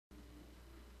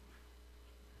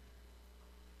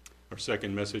Our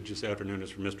second message this afternoon is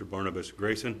from Mr. Barnabas,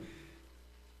 Grayson.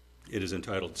 It is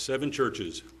entitled 7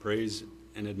 Churches, Praise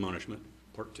and Admonishment,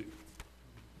 Part 2.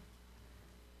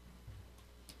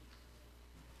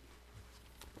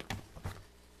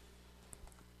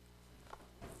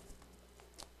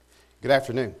 Good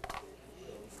afternoon.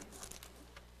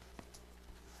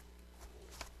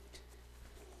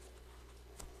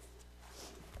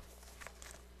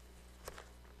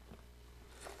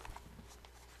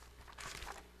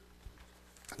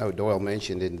 I know Doyle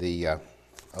mentioned in the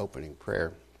opening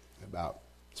prayer about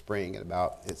spring and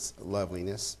about its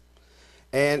loveliness.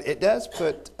 And it does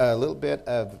put a little bit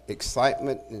of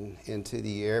excitement into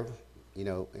the air, you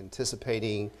know,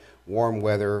 anticipating warm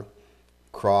weather,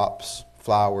 crops,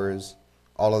 flowers,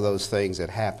 all of those things that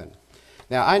happen.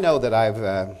 Now, I know that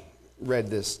I've read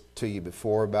this to you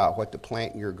before about what to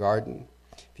plant in your garden.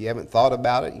 If you haven't thought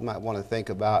about it, you might want to think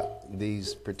about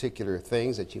these particular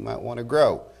things that you might want to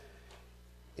grow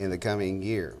in the coming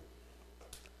year.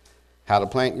 How to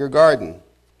plant your garden.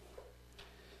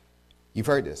 You've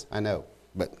heard this, I know,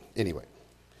 but anyway.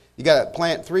 You got to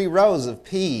plant 3 rows of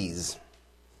peas.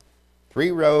 3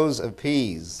 rows of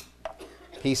peas.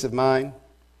 Peace of mind,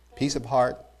 peace of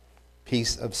heart,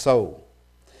 peace of soul.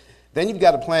 Then you've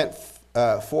got to plant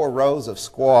 4 rows of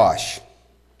squash.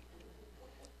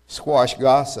 Squash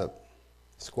gossip,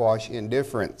 squash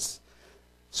indifference,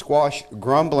 squash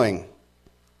grumbling,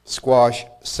 squash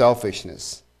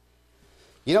selfishness.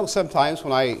 You know, sometimes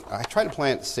when I try to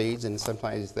plant seeds, and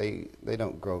sometimes they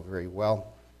don't grow very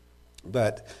well,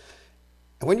 but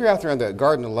when you're out there in the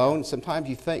garden alone, sometimes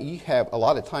you have a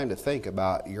lot of time to think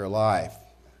about your life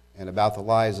and about the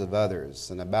lives of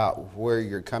others and about where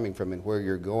you're coming from and where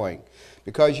you're going.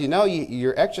 Because you know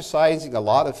you're exercising a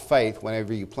lot of faith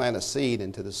whenever you plant a seed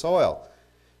into the soil.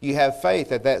 You have faith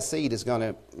that that seed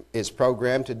is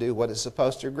programmed to do what it's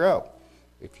supposed to grow.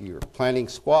 If you're planting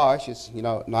squash, it's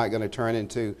not going to turn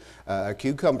into a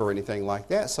cucumber or anything like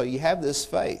that. So you have this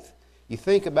faith. You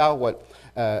think about what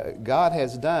God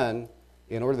has done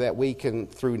in order that we can,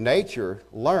 through nature,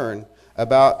 learn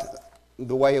about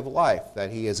the way of life that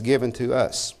He has given to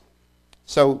us.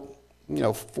 So,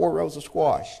 4 rows of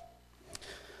squash.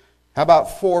 How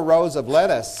about 4 rows of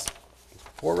lettuce?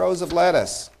 4 rows of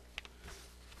lettuce.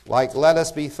 Like, let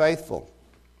us be faithful.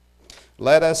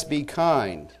 Let us be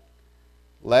kind.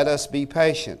 Let us be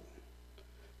patient.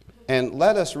 And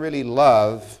let us really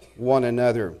love one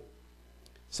another.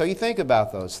 So you think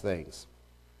about those things.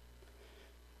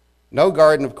 No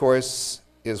garden, of course,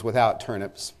 is without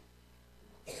turnips.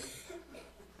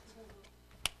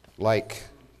 Like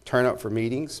turn up for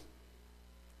meetings,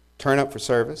 turn up for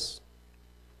service,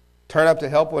 turn up to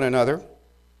help one another,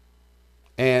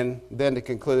 and then to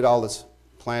conclude all this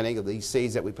planting of these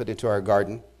seeds that we put into our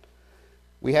garden,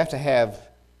 we have to have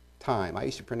time. I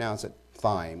used to pronounce it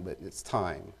thyme, but it's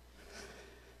time.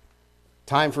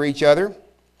 Time for each other,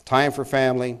 time for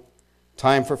family,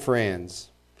 time for friends.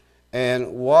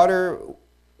 And water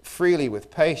freely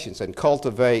with patience and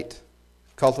cultivate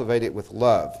it with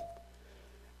love.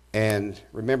 And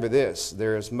remember this,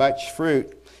 there is much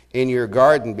fruit in your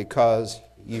garden because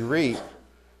you reap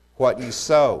what you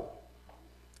sow.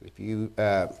 If you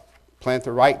plant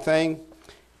the right thing,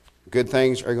 good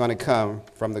things are going to come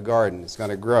from the garden. It's going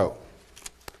to grow.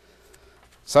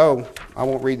 So, I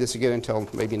won't read this again until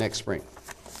maybe next spring.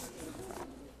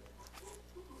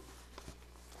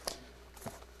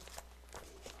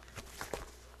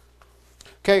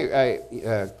 Okay,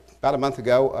 about a month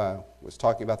ago, I was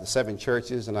talking about the 7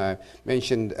 churches, and I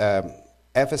mentioned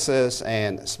Ephesus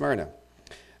and Smyrna.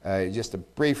 Just a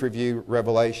brief review,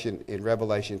 in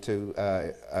Revelation 2,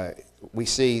 we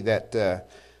see that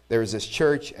there was this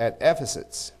church at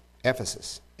Ephesus.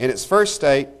 In its first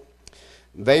state,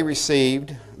 they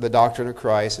received the doctrine of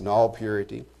Christ in all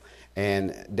purity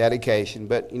and dedication,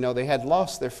 but they had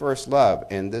lost their first love,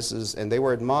 and they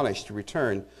were admonished to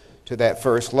return to that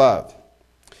first love.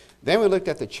 Then we looked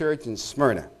at the church in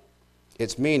Smyrna.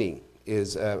 Its meaning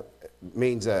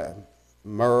means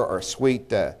myrrh or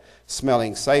sweet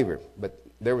smelling savor, but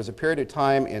there was a period of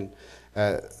time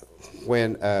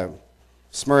when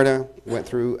Smyrna went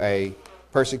through a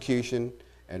persecution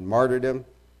and martyrdom.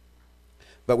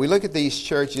 But we look at these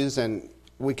churches and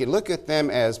we can look at them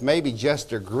as maybe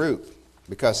just a group,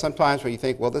 because sometimes when you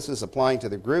think, well, this is applying to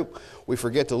the group, we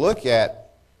forget to look at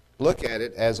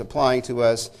it as applying to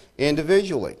us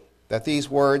individually, that these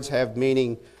words have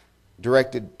meaning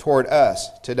directed toward us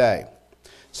today.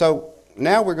 So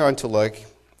now we're going to look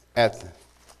at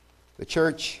the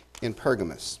church in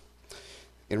Pergamos.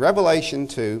 In Revelation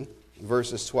 2,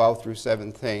 verses 12 through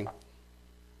 17,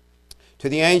 to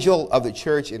the angel of the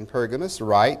church in Pergamos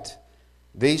write,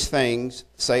 These things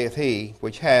saith he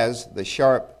which has the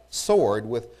sharp sword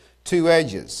with two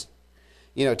edges.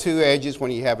 You know, two edges,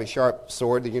 when you have a sharp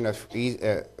sword,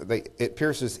 it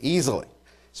pierces easily.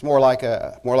 It's more like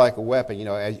a weapon. You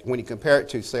know, when you compare it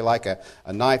to, say, like a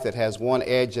knife that has one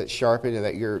edge that's sharpened and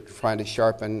that you're trying to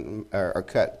sharpen or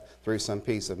cut through some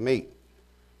piece of meat.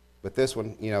 But this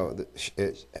one, you know,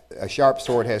 a sharp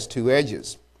sword has two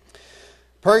edges.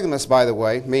 Pergamos, by the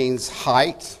way, means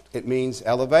height. It means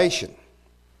elevation.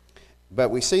 But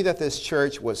we see that this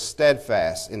church was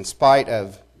steadfast in spite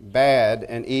of bad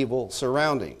and evil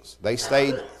surroundings. They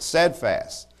stayed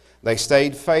steadfast. They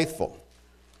stayed faithful.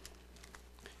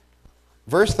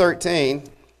 Verse 13,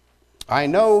 I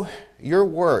know your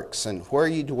works and where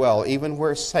you dwell, even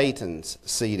where Satan's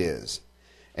seat is.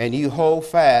 And you hold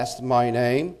fast my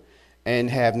name and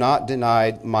have not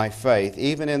denied my faith,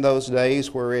 even in those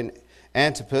days wherein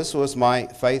Antipas was my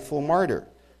faithful martyr,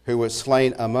 who was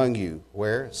slain among you,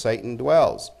 where Satan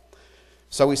dwells.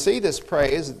 So we see this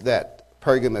praise that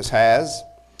Pergamos has,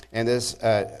 and this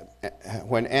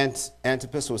when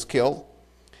Antipas was killed,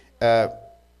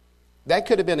 that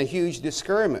could have been a huge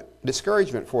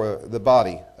discouragement for the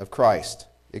body of Christ.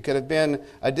 It could have been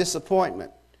a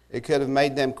disappointment. It could have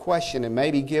made them question and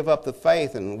maybe give up the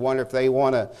faith and wonder if they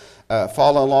want to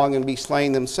follow along and be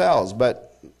slain themselves.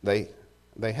 But they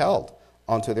held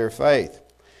onto their faith.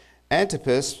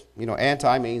 Antipas, you know,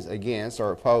 anti means against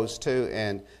or opposed to,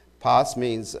 and pas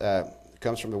means,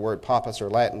 comes from the word papas or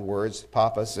Latin words,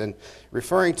 papas, and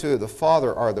referring to the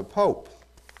father or the pope.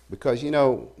 Because, you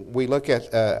know, we look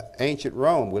at ancient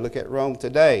Rome, we look at Rome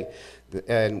today,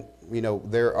 and, you know,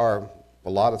 there are a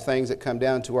lot of things that come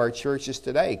down to our churches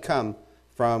today come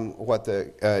from what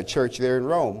the church there in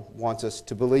Rome wants us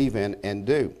to believe in and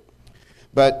do.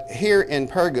 But here in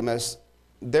Pergamos,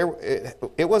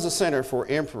 it was a center for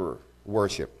emperor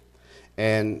worship.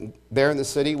 And there in the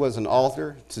city was an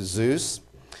altar to Zeus,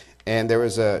 and there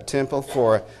was a temple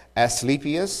for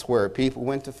Asclepius where people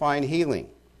went to find healing.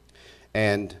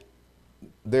 And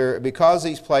because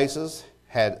these places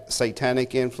had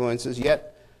satanic influences,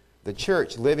 yet the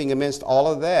church, living amidst all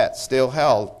of that, still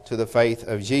held to the faith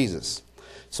of Jesus.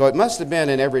 So it must have been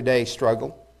an everyday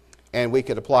struggle, and we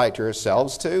could apply it to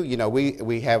ourselves too. You know,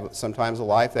 we have sometimes a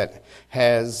life that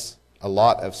has a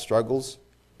lot of struggles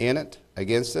in it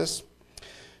against us.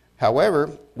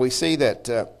 However, we see that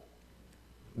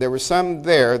there were some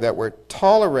there that were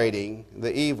tolerating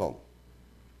the evil.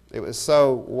 It was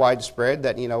so widespread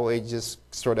that, you know, it just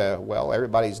sort of, well,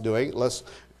 everybody's doing it,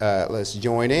 let's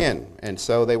join in. And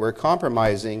so they were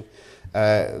compromising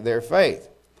their faith.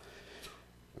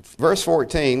 Verse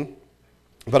 14,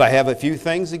 but I have a few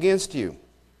things against you,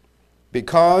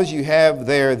 because you have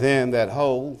there them that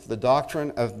hold the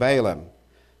doctrine of Balaam,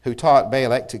 who taught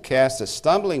Balak to cast a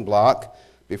stumbling block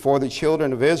before the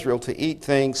children of Israel, to eat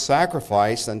things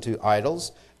sacrificed unto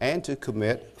idols and to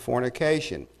commit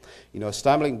fornication. You know, a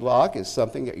stumbling block is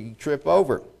something that you trip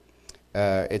over.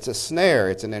 It's a snare,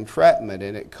 it's an entrapment,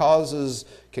 and it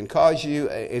can cause you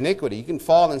iniquity. You can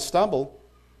fall and stumble,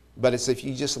 but it's if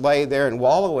you just lay there and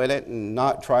wallow in it and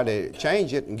not try to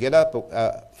change it and get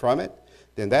up from it,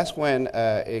 then that's when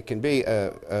it can be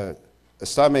a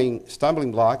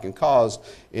stumbling block and cause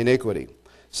iniquity.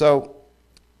 So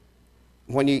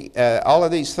when all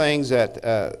of these things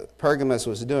that Pergamos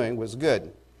was doing was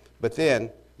good, but then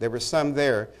there were some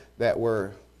there that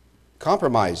were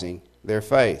compromising their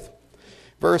faith.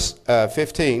 Verse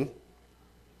 15,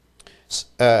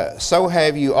 so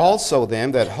have you also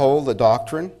them that hold the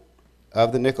doctrine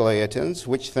of the Nicolaitans,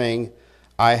 which thing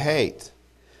I hate.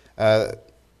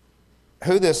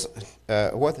 Who this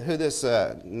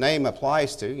name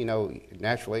applies to, you know,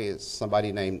 naturally is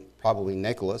somebody named probably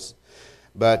Nicholas.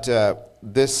 But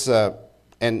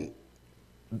and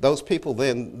those people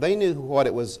then, they knew what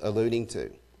it was alluding to.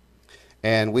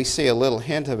 And we see a little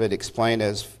hint of it explained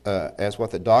as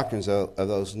what the doctrines of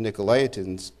those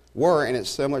Nicolaitans were, and it's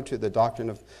similar to the doctrine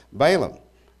of Balaam.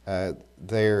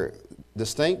 They're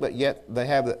distinct, but yet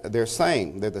they're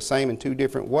same. They're the same in two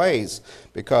different ways,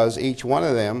 because each one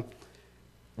of them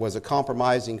was a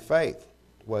compromising faith,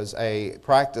 was a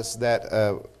practice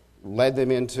that led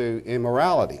them into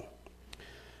immorality.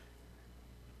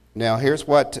 Now, here's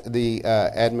what the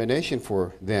admonition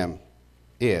for them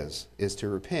is to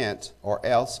repent, or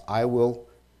else I will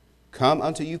come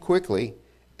unto you quickly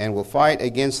and will fight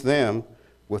against them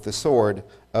with the sword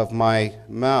of my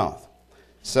mouth.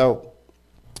 So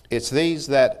it's these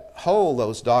that hold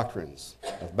those doctrines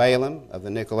of Balaam, of the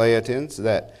Nicolaitans,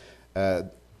 that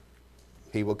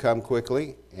he will come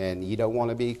quickly, and you don't want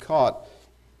to be caught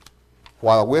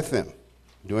while with them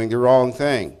doing the wrong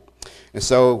thing. And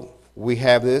so we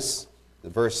have this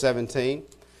Verse 17,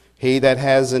 he that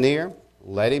has an ear,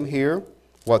 let him hear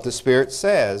what the Spirit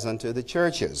says unto the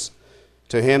churches.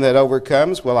 To him that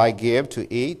overcomes will I give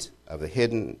to eat of the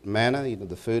hidden manna,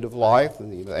 the food of life,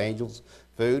 and the angels'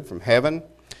 food from heaven,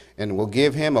 and will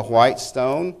give him a white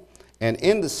stone, and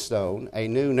in the stone a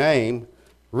new name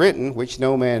written, which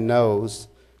no man knows,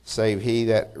 save he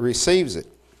that receives it.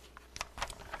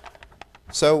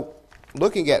 So,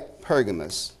 looking at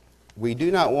Pergamos, we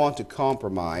do not want to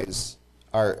compromise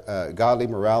our godly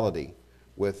morality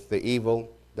with the evil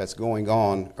that's going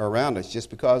on around us just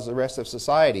because the rest of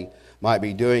society might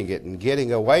be doing it and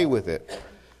getting away with it.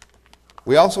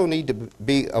 We also need to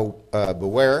be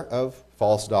beware of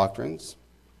false doctrines,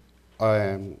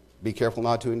 be careful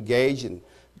not to engage in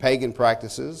pagan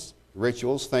practices,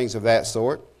 rituals, things of that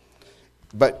sort,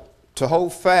 but to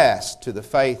hold fast to the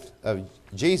faith of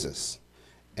Jesus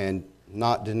and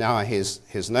not deny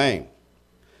his name.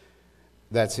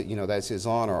 That's his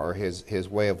honor or his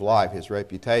way of life, his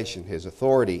reputation, his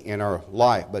authority in our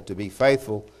life, but to be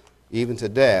faithful even to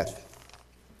death.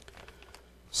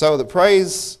 So the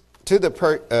praise to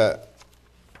the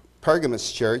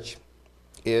Pergamos church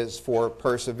is for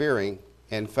persevering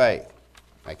in faith.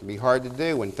 That can be hard to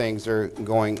do when things are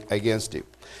going against you.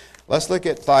 Let's look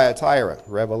at Thyatira,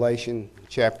 Revelation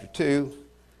chapter 2,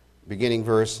 beginning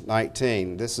verse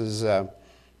 19. This is the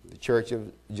church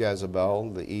of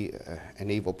Jezebel,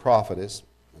 an evil prophetess,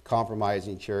 a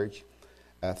compromising church.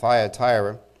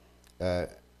 Thyatira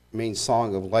means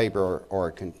song of labor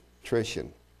or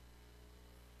contrition.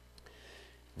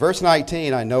 Verse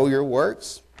 19, I know your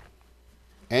works,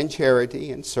 and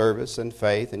charity, and service, and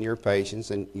faith, and your patience,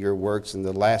 and your works, and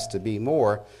the last to be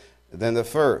more than the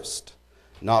first.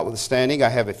 Notwithstanding, I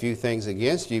have a few things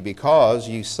against you, because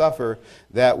you suffer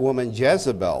that woman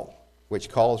Jezebel, which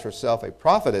calls herself a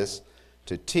prophetess,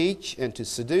 to teach and to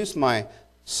seduce my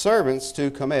servants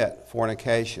to commit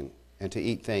fornication, and to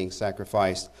eat things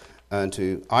sacrificed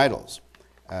unto idols.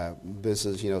 This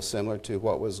is, similar to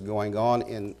what was going on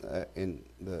in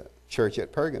the church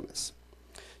at Pergamos.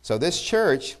 So this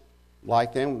church,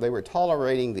 like them, they were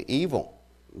tolerating the evil,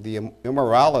 the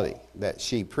immorality that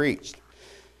she preached.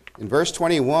 In verse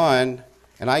 21,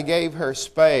 and I gave her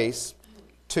space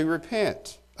to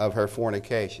repent of her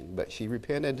fornication, but she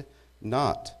repented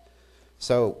not.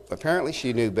 So apparently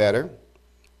she knew better,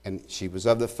 and she was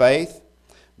of the faith,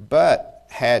 but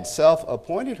had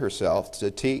self-appointed herself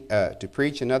to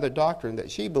preach another doctrine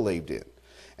that she believed in.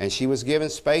 And she was given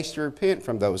space to repent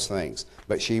from those things,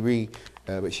 but she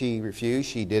refused,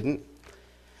 she didn't.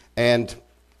 And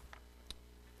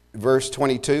verse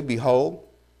 22, behold,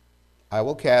 I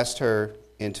will cast her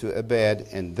into a bed,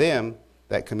 and them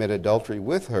that commit adultery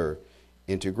with her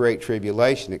into great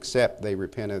tribulation, except they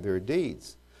repent of their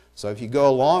deeds. So if you go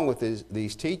along with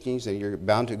these teachings, then you're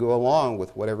bound to go along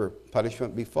with whatever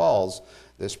punishment befalls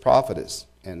this prophetess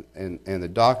and the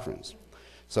doctrines.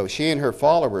 So she and her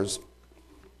followers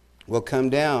will come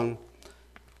down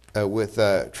with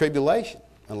tribulation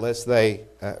unless they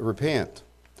repent.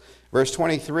 Verse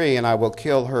 23, and I will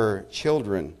kill her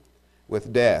children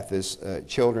with death. This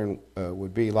children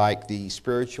would be like the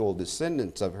spiritual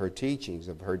descendants of her teachings,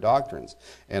 of her doctrines,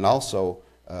 and also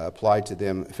applied to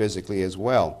them physically as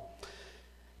well.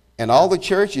 And all the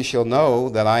churches shall know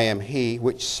that I am he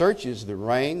which searches the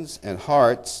reins and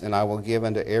hearts, and I will give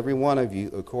unto every one of you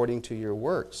according to your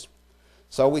works.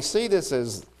 So we see this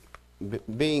as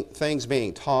things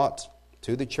being taught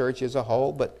to the church as a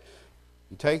whole, but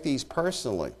you take these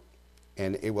personally,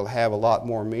 and it will have a lot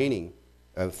more meaning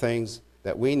of things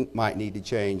that we might need to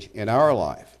change in our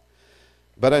life.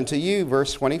 But unto you,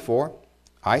 verse 24,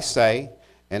 I say,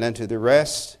 and unto the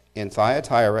rest in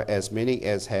Thyatira, as many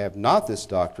as have not this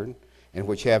doctrine, and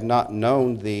which have not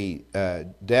known the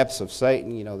depths of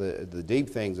Satan, the deep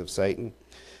things of Satan,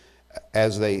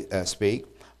 as they speak,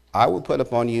 I will put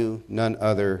upon you none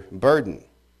other burden,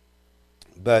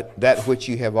 but that which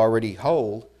you have already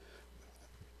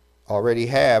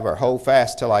have, or hold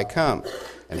fast till I come.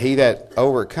 And he that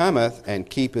overcometh and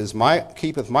keepeth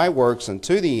my works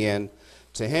unto the end,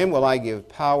 to him will I give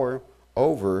power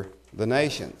over the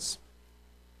nations.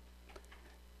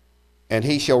 And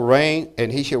he shall reign,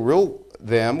 and he shall rule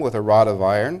them with a rod of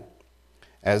iron,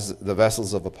 as the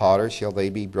vessels of a potter shall they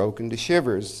be broken to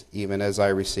shivers, even as I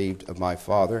received of my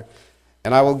Father.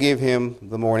 And I will give him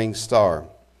the morning star.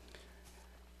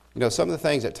 Some of the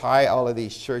things that tie all of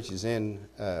these churches in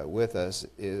with us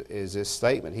is this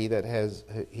statement: he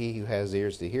who has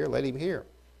ears to hear, let him hear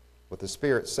what the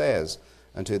Spirit says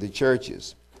unto the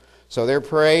churches. So their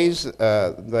praise,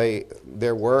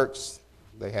 their works,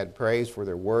 they had praise for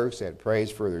their works, they had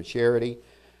praise for their charity,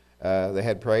 They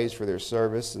had praise for their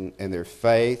service and their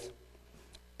faith.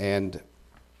 And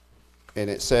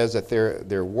it says that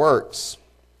their works,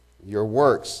 your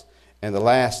works, and the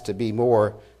last to be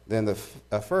more than the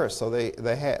first. So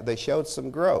they showed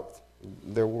some growth.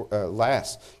 Their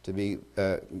last to be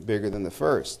bigger than the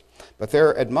first. But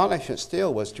their admonishment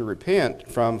still was to repent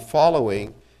from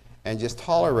following and just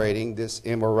tolerating this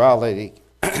immorality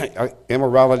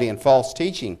and false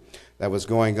teaching that was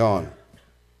going on.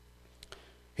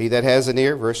 He that has an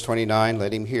ear, verse 29,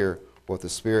 let him hear what the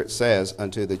Spirit says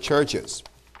unto the churches.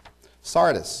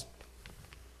 Sardis,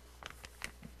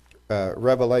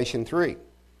 Revelation 3.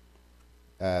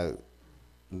 The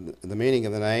meaning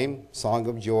of the name, song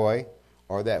of joy,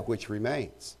 or that which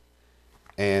remains.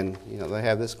 And, they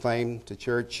have this claim to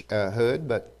churchhood,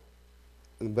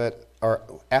 but are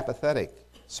apathetic,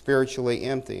 spiritually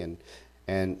empty,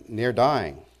 and near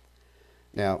dying.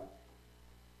 Now,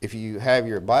 if you have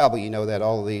your Bible, you know that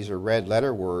all of these are red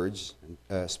letter words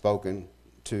spoken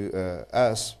to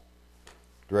us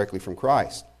directly from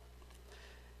Christ.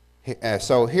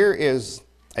 So here is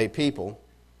a people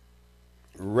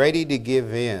ready to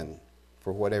give in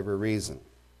for whatever reason.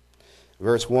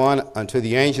 Verse 1, unto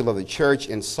the angel of the church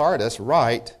in Sardis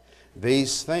write,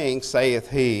 these things saith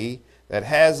he that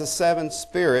has the 7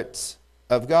 spirits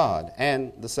of God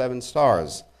and the 7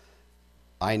 stars.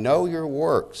 I know your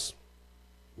works,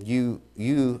 that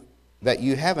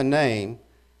you have a name,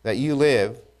 that you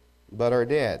live, but are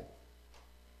dead.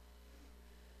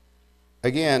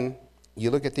 Again,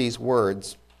 you look at these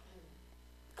words,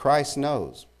 Christ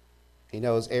knows. He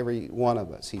knows every one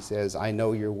of us. He says, I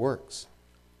know your works.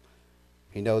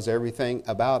 He knows everything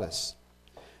about us.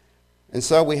 And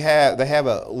so they have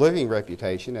a living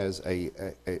reputation as a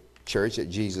church that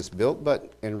Jesus built,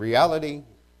 but in reality,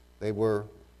 they were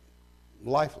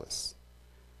lifeless.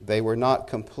 They were not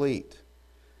complete.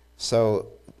 So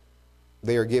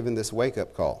they are given this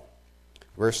wake-up call.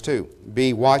 Verse 2,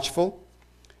 be watchful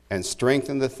and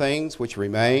strengthen the things which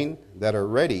remain that are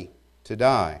ready to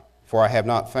die, for I have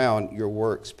not found your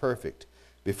works perfect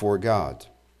before God.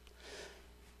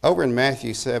 Over in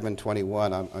Matthew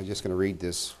 7:21, I'm just going to read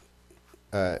this.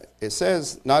 It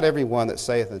says, not every one that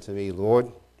saith unto me,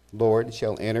 Lord, Lord,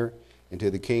 shall enter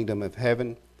into the kingdom of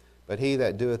heaven, but he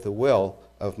that doeth the will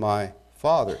of my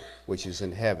Father which is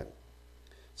in heaven.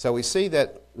 So we see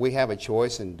that we have a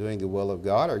choice in doing the will of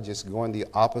God or just going the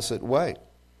opposite way.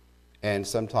 And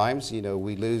sometimes,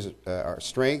 we lose our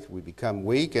strength, we become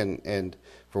weak, and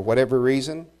for whatever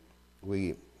reason,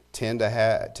 we tend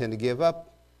to give up.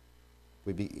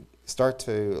 We start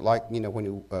to, when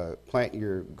you plant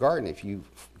your garden, if you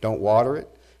don't water it,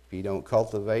 if you don't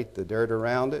cultivate the dirt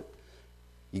around it,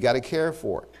 you got to care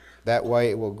for it. That way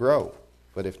it will grow.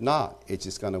 But if not, it's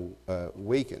just going to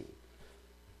weaken.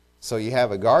 So you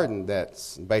have a garden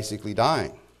that's basically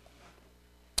dying.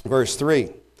 Verse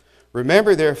 3,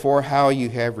 remember therefore how you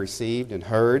have received and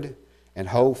heard, and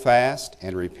hold fast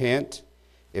and repent.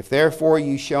 If therefore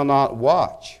you shall not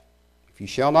watch,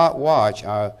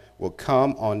 I will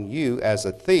come on you as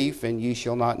a thief, and you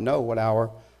shall not know what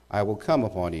hour I will come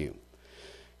upon you.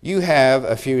 You have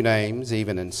a few names,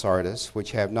 even in Sardis,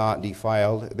 which have not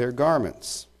defiled their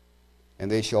garments, and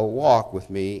they shall walk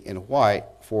with me in white,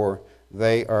 for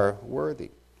they are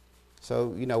worthy. So,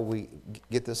 we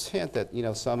get this hint that,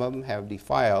 some of them have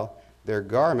defiled their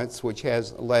garments, which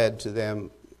has led to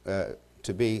them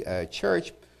to be a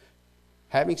church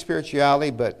having spirituality,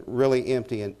 but really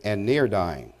empty and near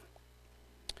dying.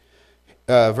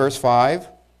 Verse 5,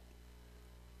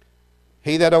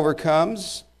 he that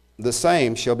overcomes, the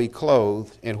same shall be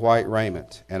clothed in white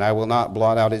raiment, and I will not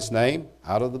blot out his name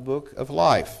out of the book of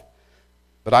life,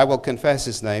 but I will confess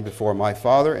his name before my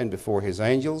Father and before his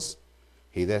angels.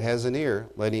 He that has an ear,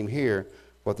 let him hear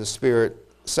what the Spirit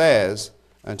says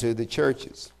unto the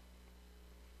churches.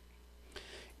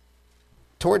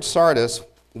 Towards Sardis,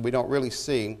 we don't really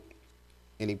see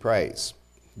any praise,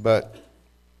 but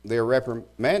they're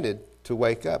reprimanded to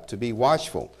wake up, to be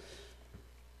watchful,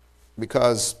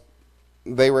 because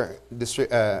they were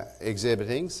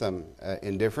exhibiting some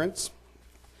indifference,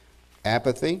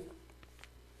 apathy,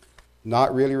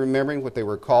 not really remembering what they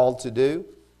were called to do,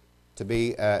 to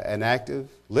be an active,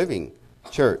 living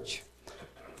church.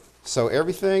 So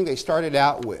everything they started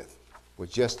out with was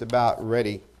just about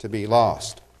ready to be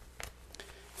lost.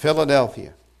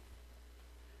 Philadelphia,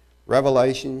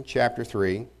 Revelation chapter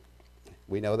 3.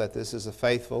 We know that this is a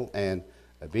faithful and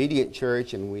obedient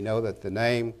church, and we know that the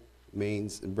name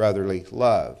means brotherly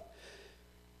love.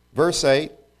 Verse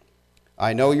 8,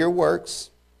 I know your works.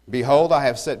 Behold, I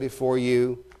have set before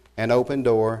you an open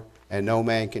door, and no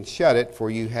man can shut it, for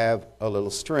you have a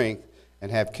little strength, and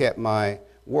have kept my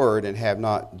word and have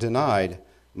not denied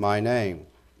my name.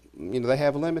 They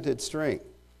have limited strength,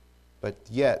 but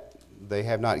yet they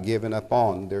have not given up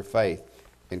on their faith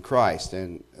in Christ,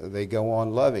 and they go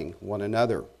on loving one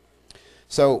another.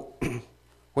 So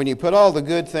when you put all the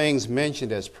good things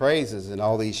mentioned as praises in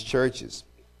all these churches,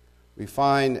 we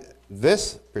find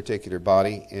this particular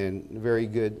body in very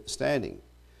good standing.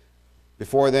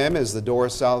 Before them is the door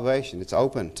of salvation. It's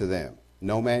open to them.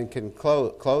 No man can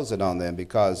close it on them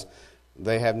because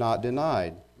they have not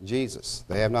denied Jesus.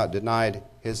 They have not denied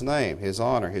his name, his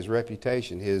honor, his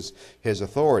reputation, his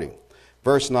authority.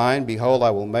 Verse 9, behold,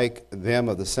 I will make them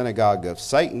of the synagogue of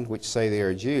Satan, which say they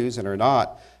are Jews and are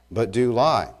not, but do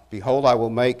lie. Behold, I will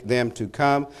make them to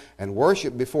come and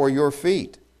worship before your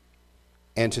feet,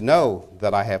 and to know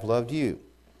that I have loved you.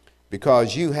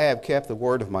 Because you have kept the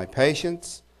word of my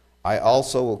patience, I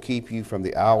also will keep you from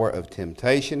the hour of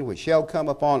temptation, which shall come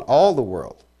upon all the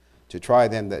world, to try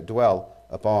them that dwell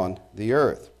upon the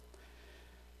earth.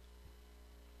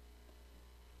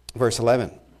 Verse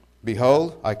 11,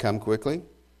 behold, I come quickly.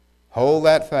 Hold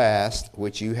that fast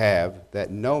which you have, that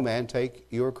no man take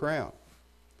your crown.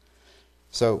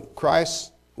 So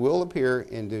Christ will appear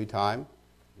in due time.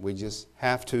 We just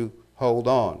have to hold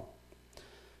on.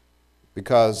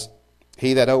 Because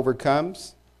he that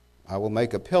overcomes, I will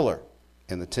make a pillar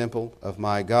in the temple of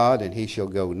my God, and he shall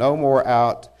go no more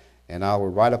out, and I will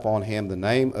write upon him the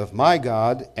name of my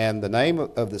God and the name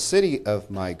of the city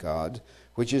of my God,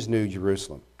 which is New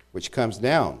Jerusalem, which comes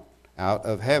down out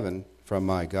of heaven from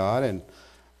my God, and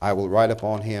I will write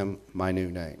upon him my new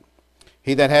name.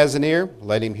 He that has an ear,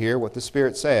 let him hear what the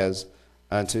Spirit says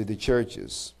unto the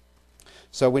churches.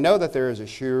 So we know that there is a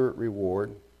sure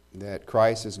reward, that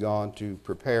Christ has gone to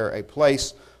prepare a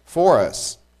place for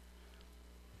us.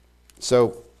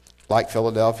 So, like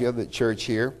Philadelphia, the church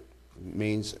here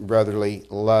means brotherly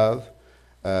love.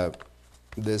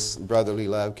 This brotherly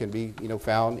love can be,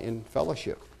 found in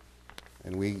fellowship,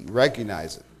 and we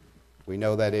recognize it. We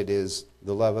know that it is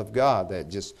the love of God that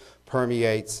just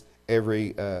permeates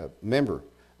every member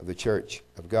of the church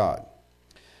of God.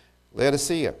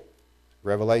 Laodicea,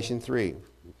 Revelation 3,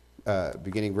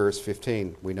 beginning verse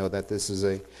 15. We know that this is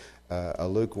a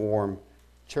lukewarm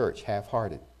church,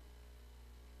 half-hearted.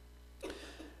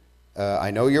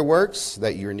 I know your works,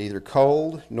 that you're neither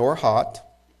cold nor hot.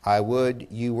 I would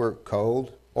you were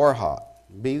cold or hot.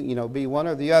 Be one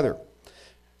or the other.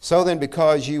 So then,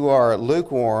 because you are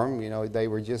lukewarm, they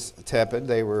were just tepid.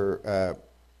 They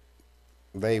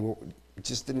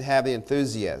just didn't have the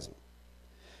enthusiasm.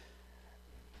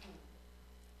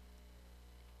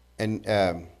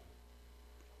 And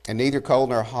neither cold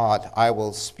nor hot, I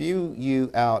will spew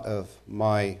you out of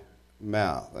my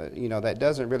mouth. That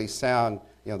doesn't really sound.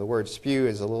 The word spew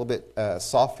is a little bit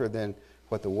softer than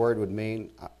what the word would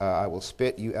mean. I will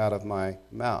spit you out of my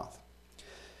mouth.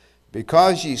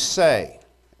 Because you say,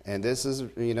 and this is,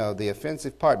 the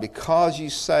offensive part, because you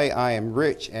say I am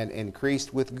rich and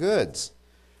increased with goods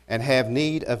and have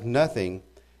need of nothing,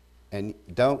 and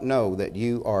don't know that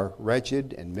you are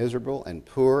wretched and miserable and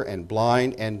poor and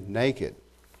blind and naked.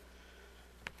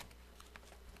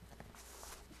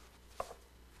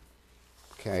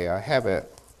 Okay, I have a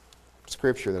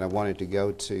scripture that I wanted to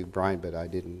go to, Brian, but I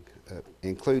didn't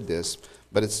include this.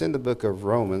 But it's in the book of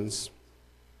Romans.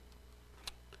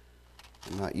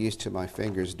 I'm not used to my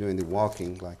fingers doing the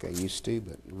walking like I used to,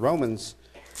 but Romans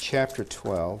chapter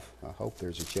 12. I hope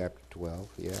there's a chapter 12,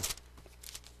 yeah.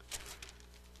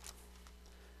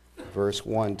 Verse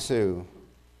 1, 2.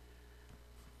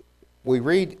 We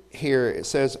read here, it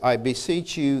says, I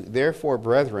beseech you, therefore,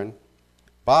 brethren,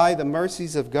 by the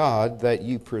mercies of God, that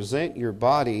you present your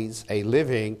bodies a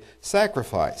living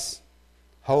sacrifice,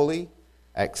 holy,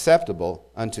 acceptable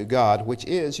unto God, which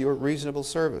is your reasonable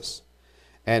service.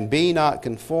 And be not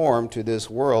conformed to this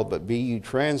world, but be you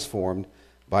transformed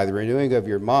by the renewing of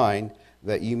your mind,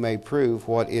 that you may prove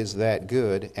what is that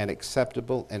good and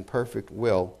acceptable and perfect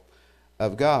will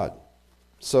of God.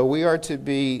 So we are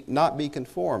to not be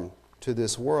conformed to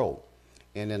this world.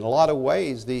 And in a lot of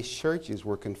ways, these churches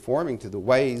were conforming to the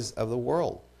ways of the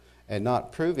world and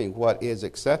not proving what is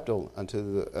acceptable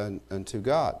unto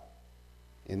God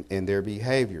in their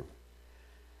behavior.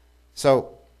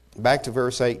 So, back to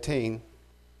verse 18.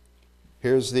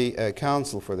 Here's the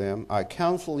counsel for them. I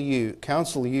counsel you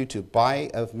to buy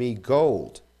of me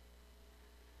gold,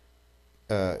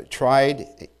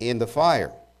 tried in the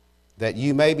fire, that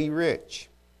you may be rich,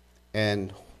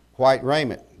 and white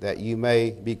raiment, that you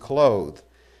may be clothed,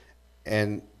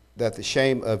 and that the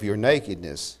shame of your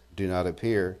nakedness do not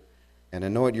appear, and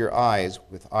anoint your eyes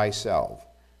with eye salve,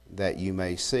 that you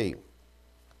may see.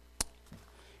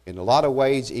 In a lot of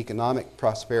ways, economic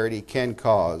prosperity can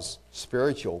cause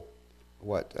spiritual,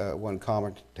 what one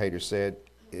commentator said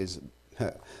is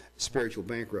spiritual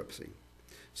bankruptcy.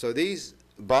 So these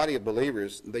body of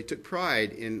believers, they took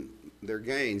pride in their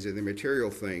gains and their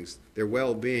material things, their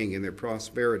well-being and their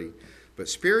prosperity. But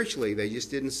spiritually, they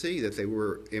just didn't see that they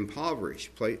were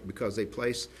impoverished because they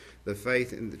placed the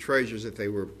faith in the treasures that they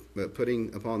were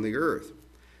putting upon the earth.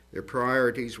 Their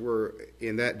priorities were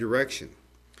in that direction.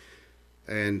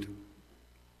 And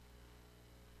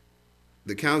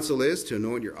the counsel is to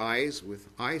anoint your eyes with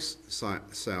eye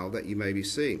salve that you may be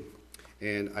seeing.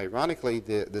 And ironically,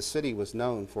 the city was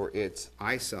known for its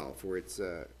eye salve, for its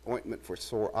ointment for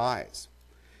sore eyes.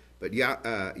 But yet,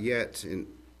 in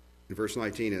verse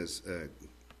 19, as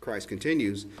Christ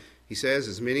continues, he says,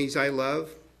 as many as I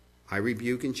love, I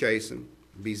rebuke and chasten.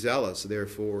 Be zealous,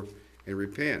 therefore, and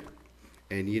repent.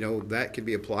 And, that can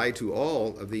be applied to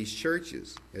all of these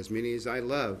churches. As many as I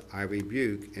love, I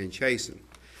rebuke and chasten.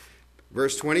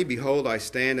 Verse 20, behold, I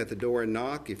stand at the door and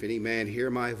knock. If any man hear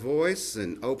my voice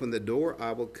and open the door,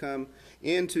 I will come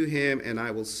into him and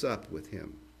I will sup with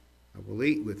him. I will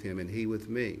eat with him and he with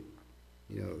me.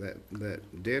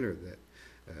 That dinner, that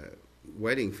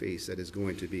wedding feast that is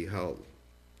going to be held.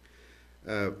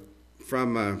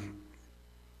 From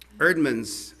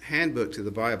Erdman's Handbook to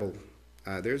the Bible,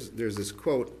 there's this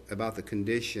quote about the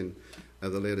condition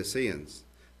of the Laodiceans.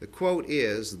 The quote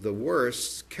is, the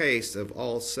worst case of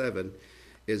all seven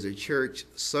is a church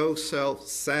so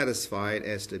self-satisfied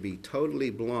as to be totally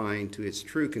blind to its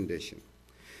true condition.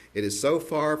 It is so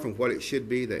far from what it should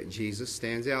be that Jesus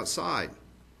stands outside,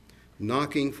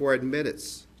 knocking for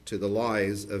admittance to the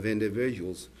lives of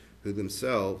individuals who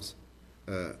themselves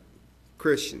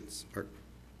Christians are,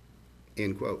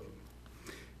 end quote.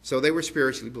 So they were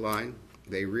spiritually blind.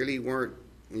 They really weren't,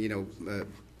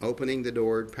 opening the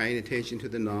door, paying attention to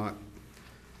the knock.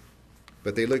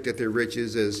 But they looked at their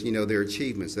riches as, their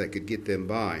achievements that could get them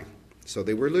by. So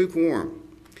they were lukewarm.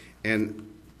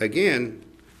 And again,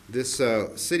 this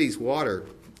city's water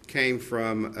came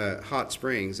from hot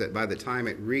springs that by the time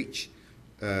it reached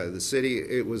the city,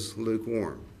 it was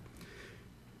lukewarm.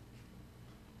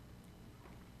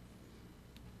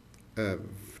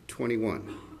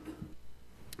 21.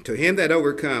 To him that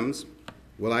overcomes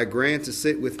will I grant to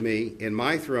sit with me in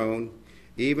my throne,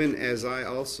 even as I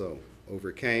also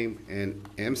overcame and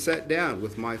am set down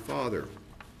with my Father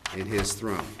in his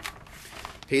throne.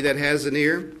 He that has an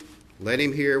ear, let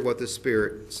him hear what the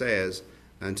Spirit says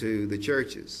unto the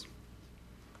churches.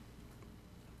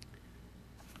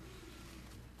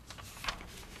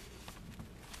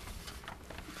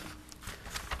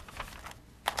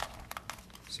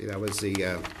 See, that was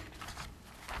the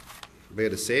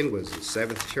Laodicean was the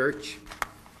seventh church.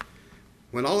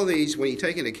 When you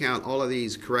take into account all of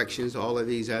these corrections, all of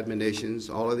these admonitions,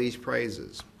 all of these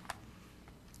praises,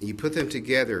 you put them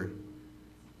together,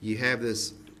 you have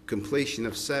this completion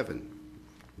of seven.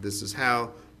 This is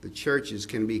how the churches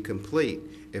can be complete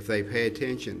if they pay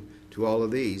attention to all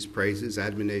of these praises,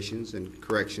 admonitions, and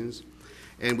corrections.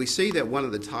 And we see that one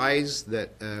of the ties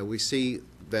that we see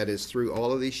that is through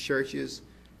all of these churches,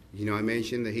 I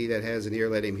mentioned that he that has an ear,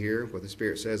 let him hear what the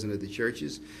Spirit says unto the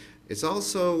churches. It's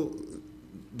also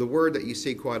the word that you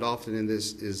see quite often in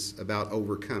this is about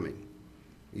overcoming.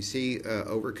 You see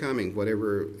overcoming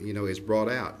whatever, is brought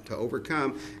out. To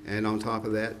overcome, and on top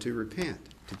of that, to repent,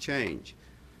 to change,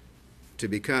 to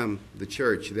become the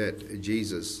church that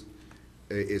Jesus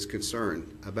is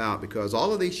concerned about. Because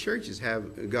all of these churches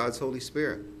have God's Holy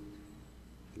Spirit.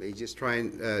 He's just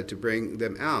trying to bring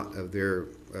them out of their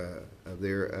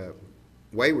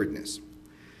waywardness.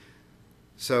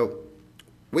 So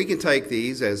we can take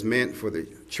these as meant for the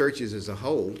churches as a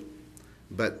whole,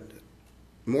 but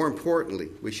more importantly,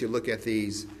 we should look at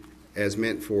these as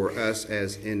meant for us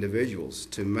as individuals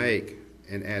to make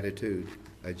an attitude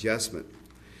adjustment.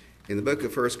 In the book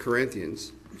of 1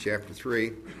 Corinthians, chapter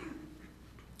 3,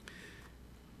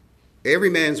 every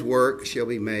man's work shall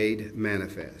be made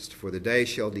manifest, for the day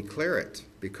shall declare it,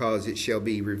 because it shall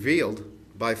be revealed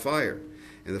by fire.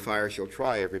 And the fire shall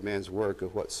try every man's work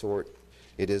of what sort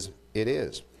it is.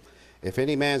 If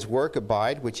any man's work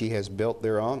abide, which he has built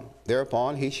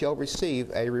thereupon, he shall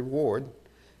receive a reward.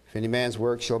 If any man's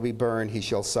work shall be burned, he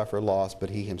shall suffer loss,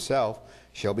 but he himself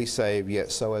shall be saved,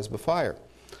 yet so as by fire.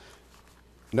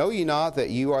 Know ye not that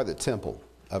you are the temple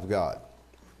of God?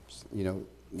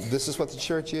 This is what the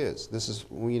church is. This is,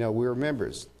 we're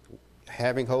members.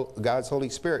 Having God's Holy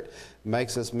Spirit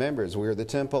makes us members. We are the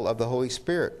temple of the Holy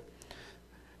Spirit.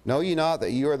 Know ye not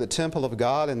that you are the temple of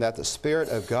God, and that the Spirit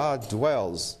of God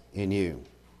dwells in you?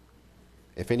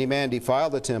 If any man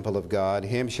defile the temple of God,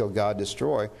 him shall God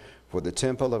destroy, For the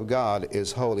temple of God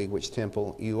is holy, which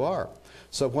temple you are.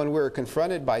 So when we're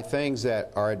confronted by things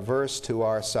that are adverse to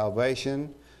our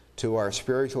salvation, to our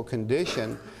spiritual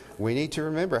condition, we need to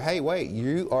remember, hey, wait,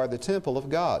 you are the temple of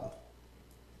God.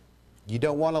 You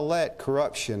don't want to let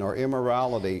corruption or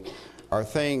immorality or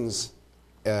things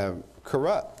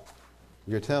corrupt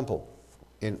your temple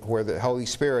where the Holy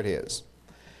Spirit is.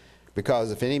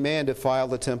 Because if any man defile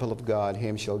the temple of God,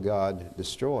 him shall God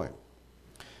destroy.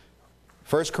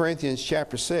 1 Corinthians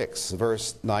chapter 6,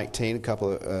 verse 19, a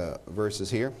couple of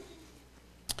verses here.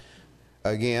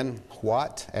 Again,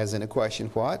 what? As in a question,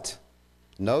 what?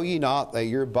 Know ye not that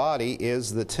your body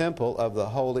is the temple of the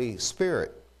Holy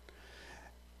Spirit,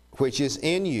 which is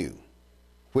in you,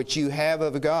 which you have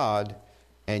of God,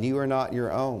 and you are not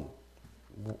your own.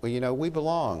 You know, we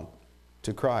belong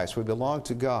to Christ. We belong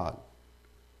to God.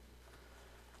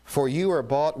 For you are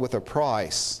bought with a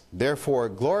price. Therefore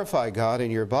glorify God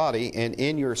in your body and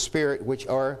in your spirit, which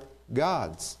are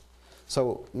God's.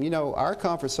 So, you know, our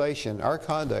conversation, our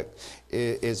conduct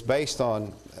is based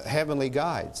on heavenly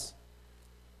guides,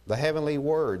 the heavenly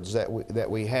words that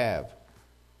we have.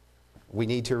 We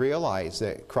need to realize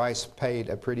that Christ paid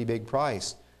a pretty big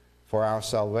price for our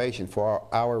salvation, for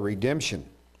our redemption.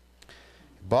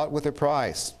 Bought with a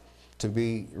price to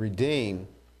be redeemed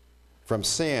from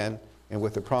sin and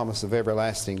with the promise of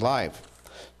everlasting life.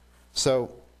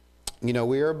 So, you know,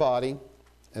 we are a body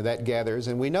that gathers,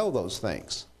 and we know those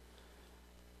things.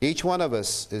 Each one of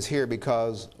us is here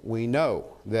because we know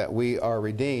that we are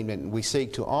redeemed and we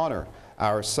seek to honor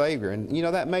our Savior. And, you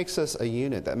know, that makes us a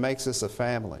unit. That makes us a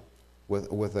family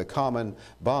with a common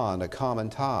bond, a common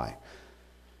tie.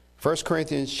 1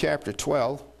 Corinthians chapter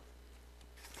 12,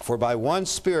 for by one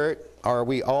Spirit are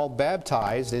we all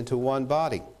baptized into one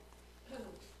body.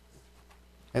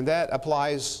 And that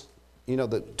applies, you know,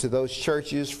 to those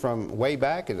churches from way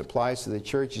back. It applies to the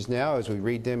churches now as we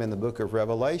read them in the book of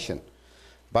Revelation.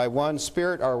 By one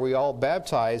Spirit are we all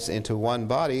baptized into one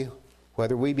body,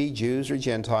 whether we be Jews or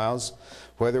Gentiles,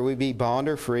 whether we be bond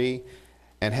or free,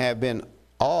 and have been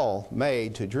all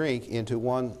made to drink into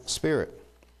one Spirit.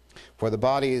 For the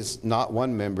body is not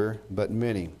one member, but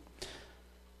many.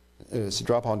 Let's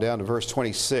drop on down to verse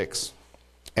 26.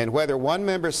 And whether one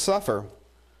member suffer,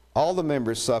 all the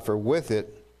members suffer with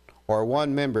it, or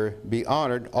one member be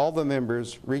honored, all the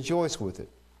members rejoice with it.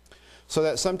 So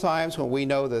that sometimes when we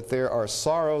know that there are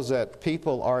sorrows that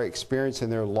people are experiencing in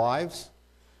their lives,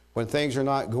 when things are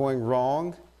not going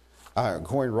wrong,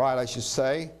 going right I should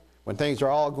say, when things are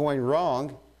all going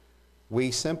wrong, we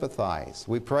sympathize,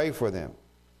 we pray for them,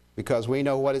 because we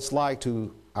know what it's like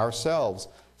to ourselves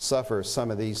suffer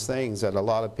some of these things that a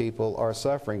lot of people are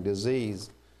suffering, disease,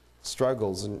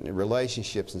 struggles and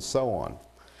relationships and so on.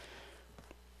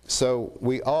 So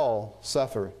we all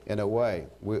suffer in a way.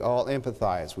 We all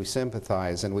empathize, we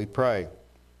sympathize, and we pray.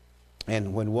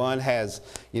 And when one has,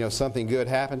 you know, something good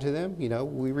happen to them, you know,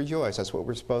 we rejoice. That's what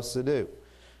we're supposed to do.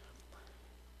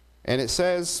 And it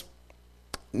says,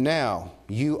 now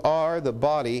you are the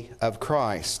body of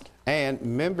Christ, and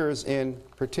members in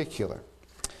particular.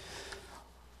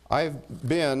 I've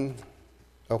been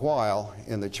a while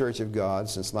in the Church of God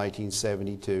since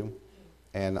 1972,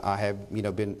 and I have, you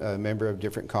know, been a member of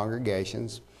different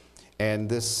congregations, and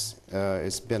this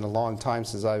it's been a long time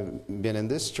since I've been in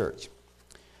this church,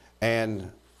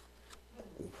 and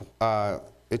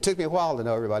it took me a while to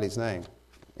know everybody's name,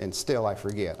 and still I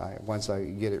forget. Once I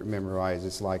get it memorized,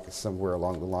 it's like somewhere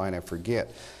along the line I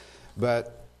forget.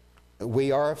 But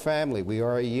we are a family. We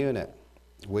are a unit.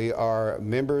 We are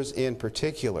members in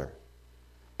particular,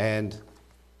 and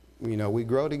you know, we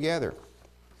grow together.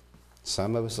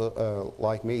 Some of us,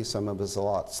 like me, some of us a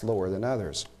lot slower than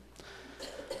others.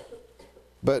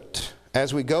 But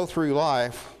as we go through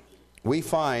life, we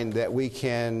find that we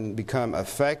can become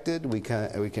affected, we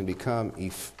can become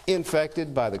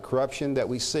infected by the corruption that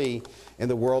we see in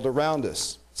the world around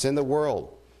us. It's in the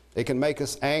world. It can make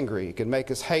us angry. It can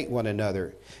make us hate one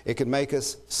another. It can make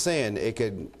us sin. It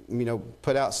could, you know,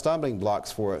 put out stumbling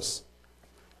blocks for us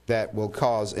that will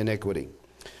cause iniquity.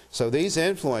 So these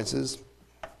influences,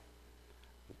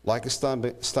 like a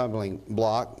stumbling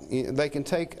block, they can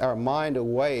take our mind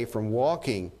away from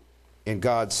walking in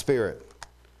God's Spirit.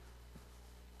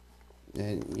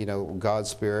 And, you know, God's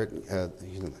Spirit,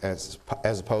 as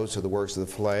opposed to the works of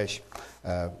the flesh,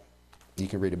 you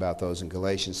can read about those in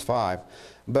Galatians 5.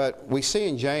 But we see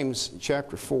in James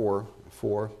chapter 4,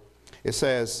 it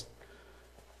says,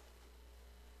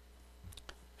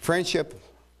 friendship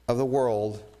of the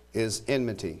world is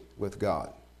enmity with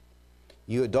God.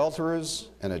 You adulterers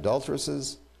and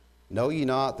adulteresses, know ye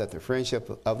not that the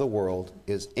friendship of the world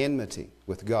is enmity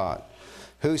with God?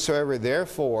 Whosoever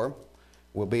therefore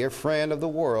will be a friend of the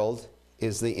world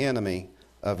is the enemy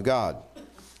of God.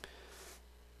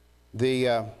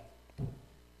 The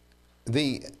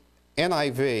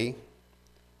NIV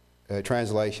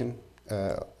translation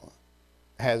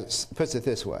puts it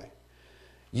this way: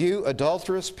 "You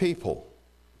adulterous people,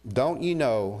 don't you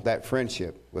know that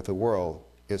friendship with the world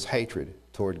is hatred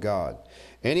toward God?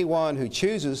 Anyone who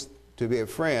chooses to be a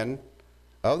friend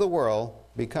of the world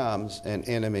becomes an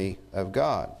enemy of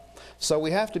God." So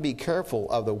we have to be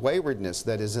careful of the waywardness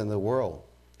that is in the world,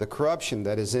 the corruption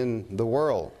that is in the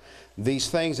world, these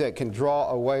things that can draw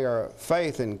away our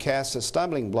faith and cast a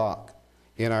stumbling block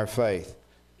in our faith.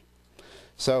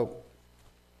 So,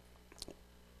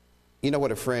 you know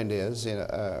what a friend is.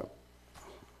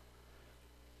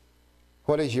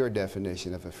 What is your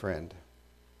definition of a friend?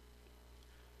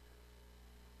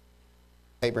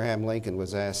 Abraham Lincoln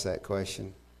was asked that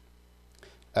question.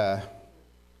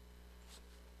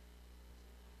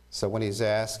 So when he's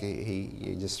asked,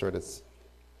 he just sort of,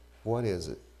 what is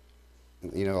it?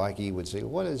 You know, like he would say,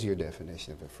 what is your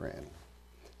definition of a friend?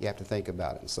 You have to think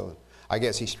about it. And so I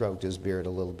guess he stroked his beard a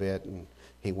little bit and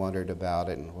he wondered about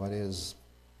it. And what is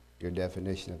your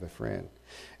definition of a friend?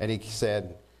 And he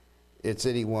said, it's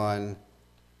anyone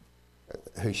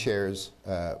who shares,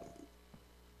 let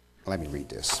me read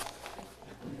this.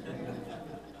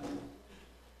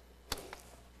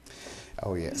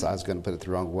 Oh yes, I was going to put it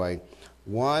the wrong way.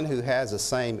 One who has the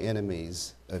same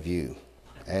enemies of you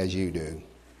as you do.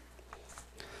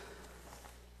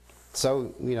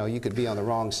 So, you know, you could be on the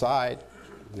wrong side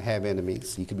and have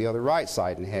enemies. You could be on the right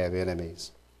side and have enemies.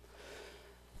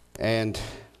 And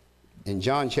in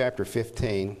John chapter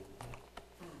 15,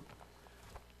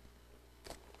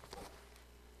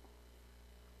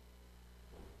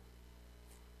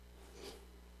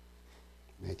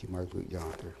 Matthew, Mark, Luke,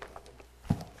 John.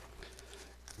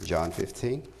 John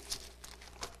 15.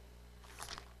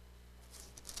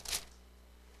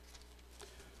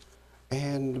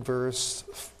 And verse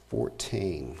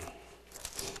 14.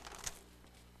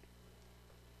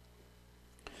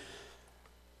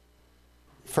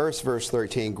 First, verse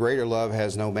 13, greater love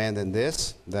has no man than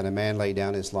this, that a man lay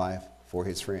down his life for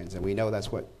his friends. And we know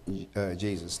that's what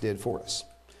Jesus did for us.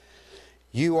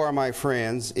 You are my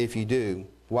friends if you do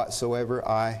whatsoever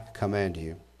I command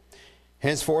you.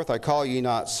 Henceforth I call you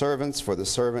not servants, for the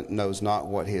servant knows not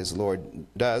what his Lord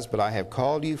does, but I have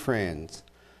called you friends,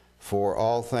 for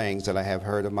all things that I have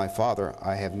heard of my Father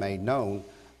I have made known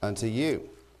unto you.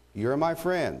 You're my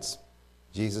friends,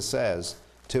 Jesus says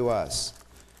to us.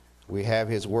 We have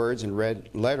his words in red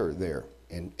letter there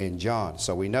in John,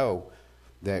 so we know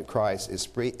that Christ is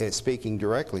speaking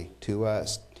directly to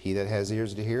us. He that has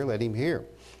ears to hear, let him hear.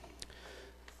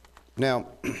 Now,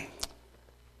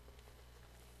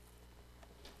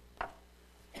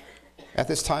 at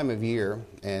this time of year,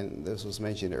 and this was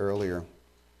mentioned earlier,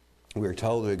 we are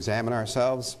told to examine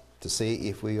ourselves to see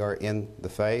if we are in the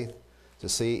faith, to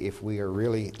see if we are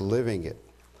really living it.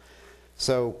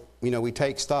 So, you know, we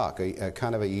take stock, a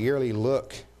kind of a yearly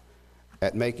look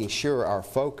at making sure our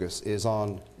focus is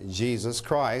on Jesus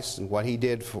Christ and what he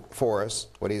did for us,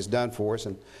 what he has done for us,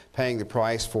 and paying the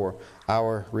price for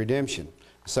our redemption.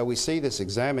 So we see this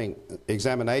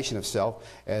examination of self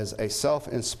as a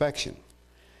self-inspection.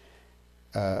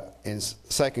 In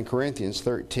 2 Corinthians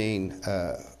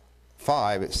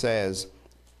 13:5, it says,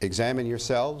 examine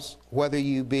yourselves whether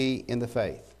you be in the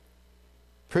faith.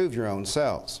 Prove your own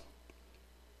selves.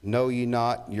 Know ye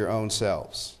not your own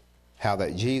selves, how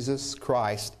that Jesus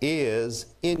Christ is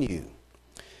in you,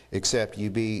 except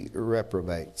you be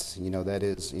reprobates. You know, that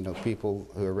is, you know, people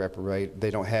who are reprobate,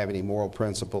 they don't have any moral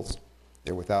principles.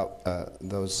 They're without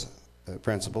those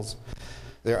principles.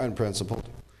 They're unprincipled.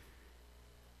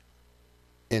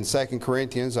 In 2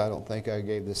 Corinthians, I don't think I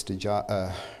gave this to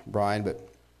Brian, but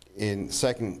in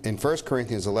 1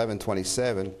 Corinthians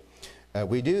 11:27,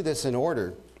 we do this in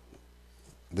order,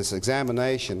 this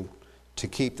examination, to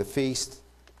keep the feast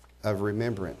of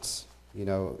remembrance. You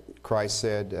know, Christ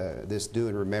said, this do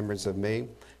in remembrance of me.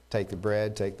 Take the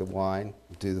bread, take the wine,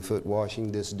 do the foot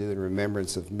washing, this do in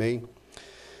remembrance of me.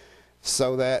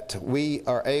 So that we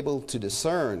are able to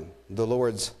discern the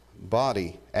Lord's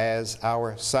body as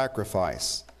our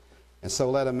sacrifice. And so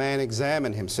let a man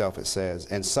examine himself, it says,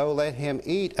 and so let him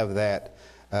eat of that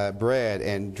bread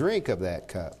and drink of that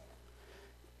cup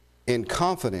in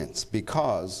confidence,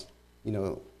 because, you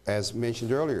know, as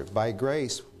mentioned earlier, by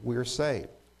grace we're saved.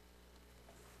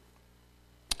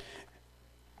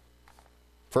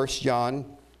 1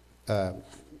 John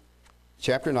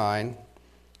chapter 9,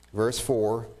 verse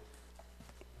 4,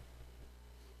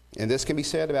 and this can be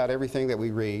said about everything that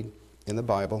we read in the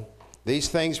Bible. These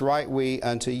things write we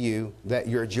unto you, that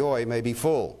your joy may be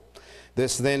full.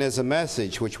 This then is a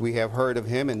message which we have heard of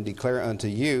him and declare unto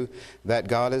you, that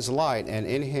God is light, and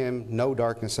in him no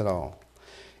darkness at all.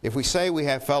 If we say we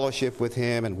have fellowship with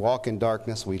him and walk in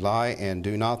darkness, we lie and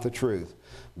do not the truth.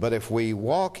 But if we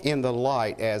walk in the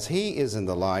light as he is in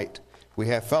the light, we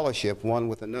have fellowship one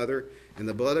with another, and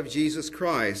the blood of Jesus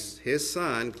Christ, his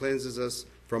Son, cleanses us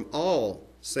from all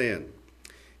sin.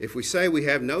 If we say we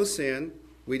have no sin,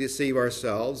 we deceive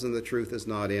ourselves, and the truth is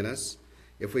not in us.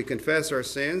 If we confess our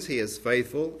sins, he is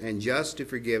faithful and just to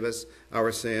forgive us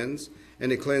our sins and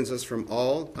to cleanse us from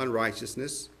all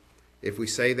unrighteousness. If we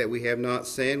say that we have not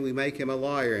sinned, we make him a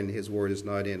liar, and his word is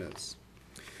not in us.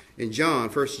 In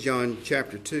 1 John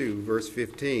chapter 2, verse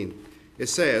 15, it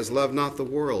says, Love not the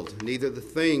world, neither the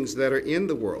things that are in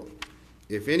the world.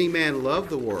 If any man love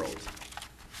the world,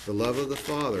 the love of the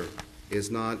Father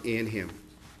is not in him.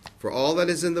 For all that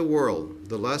is in the world,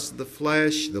 the lust of the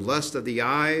flesh, the lust of the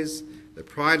eyes, the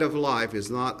pride of life is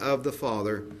not of the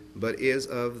Father, but is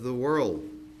of the world.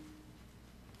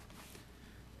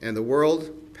 And the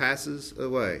world passes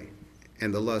away,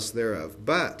 and the lust thereof.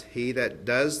 But he that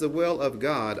does the will of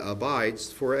God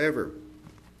abides forever.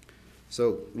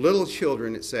 So, little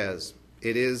children, it says,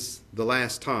 it is the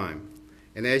last time.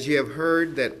 And as ye have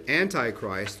heard that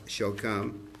Antichrist shall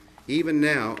come, even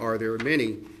now are there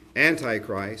many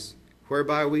Antichrists,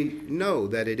 whereby we know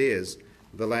that it is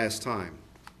the last time.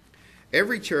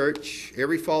 Every church,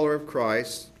 every follower of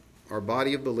Christ, our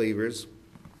body of believers,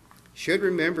 should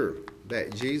remember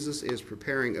that Jesus is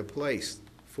preparing a place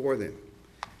for them,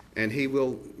 and he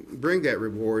will bring that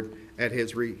reward at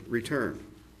his return.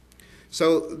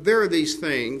 So there are these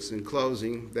things, in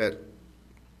closing, that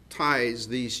ties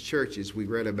these churches we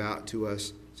read about to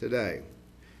us today.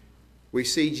 We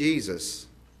see Jesus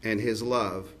and his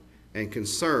love and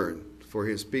concern for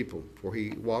his people, for he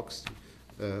walks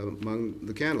among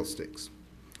the candlesticks.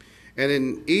 And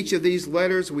in each of these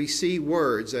letters we see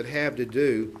words that have to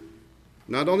do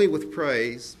not only with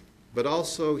praise, but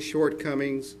also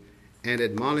shortcomings and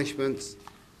admonishments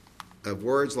of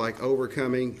words like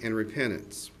overcoming and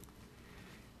repentance.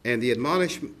 And the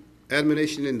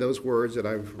admonition in those words that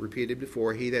I've repeated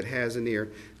before, he that has an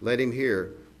ear, let him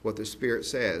hear what the Spirit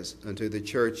says unto the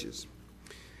churches.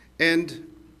 And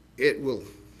it will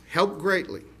help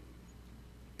greatly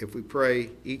if we pray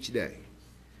each day,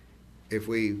 if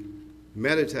we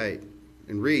meditate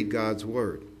and read God's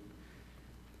Word.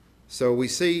 So we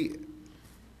see,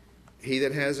 he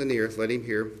that has an ear, let him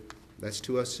hear. That's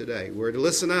to us today. We're to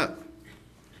listen up.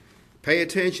 Pay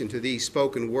attention to these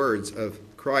spoken words of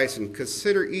Christ and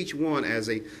consider each one as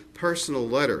a personal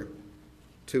letter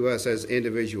to us as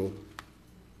individual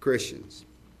Christians.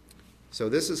 So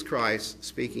this is Christ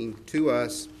speaking to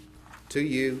us, to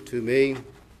you, to me,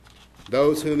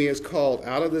 those whom he has called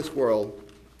out of this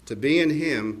world to be in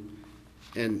him,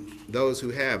 and those who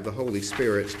have the Holy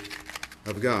Spirit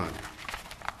of God.